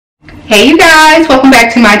Hey you guys, welcome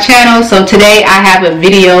back to my channel. So today I have a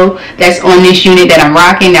video that's on this unit that I'm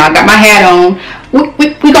rocking. Now I got my hat on.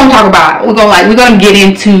 We're gonna talk about, we're gonna get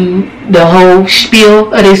into the whole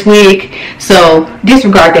spiel of this wig. So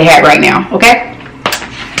disregard the hat right now, okay?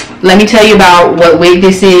 Let me tell you about what wig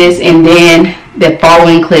this is, and then the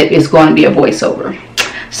following clip is going to be a voiceover.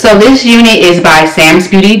 So this unit is by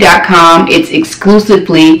SamsBeauty.com. It's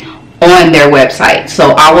exclusively on their website.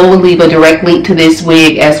 So I will leave a direct link to this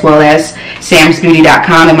wig as well as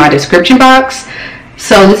SamsBeauty.com in my description box.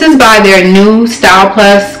 So this is by their new Style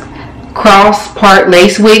Plus cross part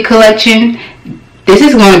lace wig collection. This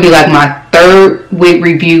is going to be like my third wig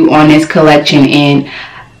review on this collection, and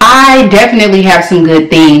I definitely have some good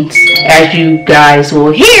things, as you guys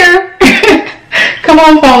will hear. Come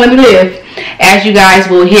on phone, let me live. As you guys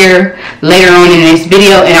will hear later on in this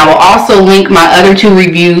video, and I will also link my other two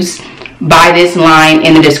reviews by this line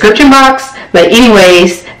in the description box. But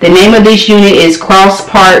anyways, the name of this unit is Cross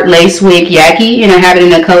Part Lace Wig Yaki, and I have it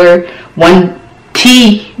in the color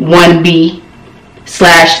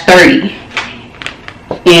T1B/30.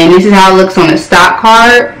 And this is how it looks on the stock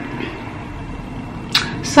card.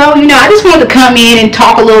 So, you know, I just wanted to come in and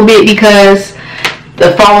talk a little bit because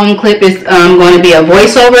the following clip is going to be a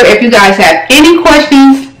voiceover. If you guys have any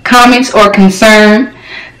questions, comments, or concern,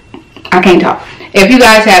 I can't talk. If you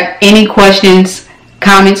guys have any questions,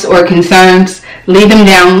 comments, or concerns, leave them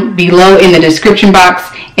down below in the description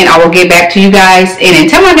box, and I will get back to you guys. And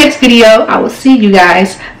until my next video, I will see you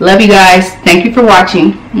guys. Love you guys. Thank you for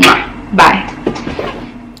watching. Bye.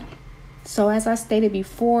 So as I stated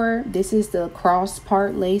before, this is the cross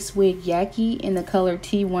part lace wig Yaki in the color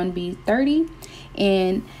T1B30.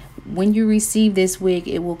 And when you receive this wig,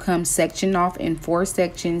 it will come sectioned off in 4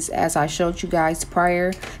 sections as I showed you guys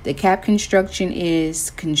prior. The cap construction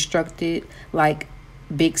is constructed like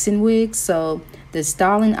Vixen wigs, so the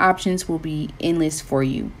styling options will be endless for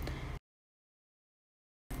you.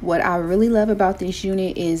 What I really love about this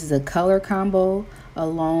unit is the color combo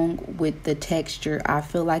along with the texture. I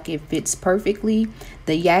feel like it fits perfectly.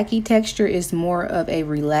 The Yaki texture is more of a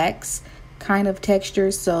relaxed kind of texture,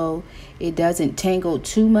 so it doesn't tangle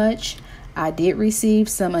too much. I did receive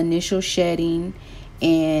some initial shedding,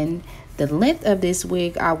 and the length of this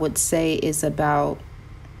wig I would say is about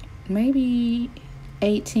maybe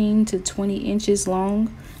 18 to 20 inches long.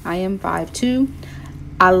 I am 5'2".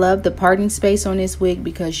 I love the parting space on this wig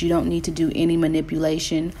because you don't need to do any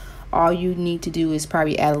manipulation. All you need to do is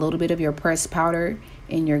probably add a little bit of your pressed powder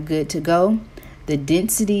and you're good to go. The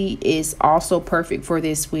density is also perfect for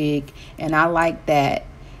this wig, and I like that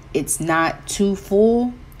it's not too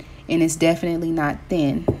full and it's definitely not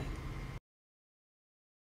thin.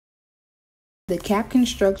 The cap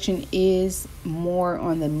construction is more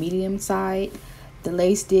on the medium side. The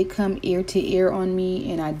lace did come ear to ear on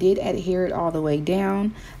me, and I did adhere it all the way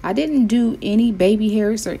down. I didn't do any baby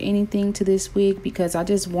hairs or anything to this wig because I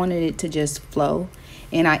just wanted it to just flow.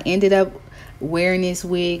 And I ended up wearing this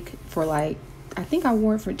wig for like, I think I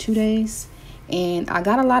wore it for 2 days, and I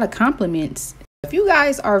got a lot of compliments. If you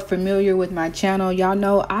guys are familiar with my channel, y'all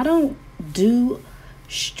know I don't do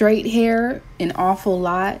straight hair an awful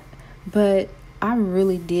lot, but I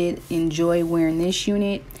really did enjoy wearing this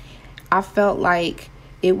unit. I felt like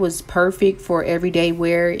it was perfect for everyday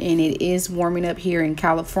wear, and it is warming up here in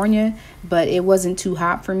California, but it wasn't too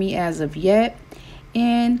hot for me as of yet.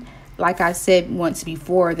 And like I said once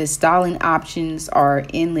before, the styling options are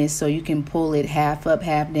endless, so you can pull it half up,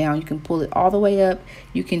 half down. You can pull it all the way up.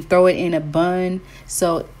 You can throw it in a bun.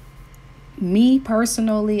 So me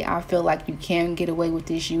personally, I feel like you can get away with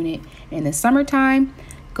this unit in the summertime.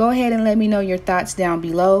 Go ahead and let me know your thoughts down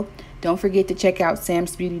below. Don't forget to check out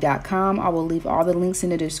SamsBeauty.com. I will leave all the links in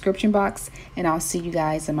the description box, and I'll see you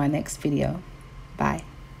guys in my next video. Bye.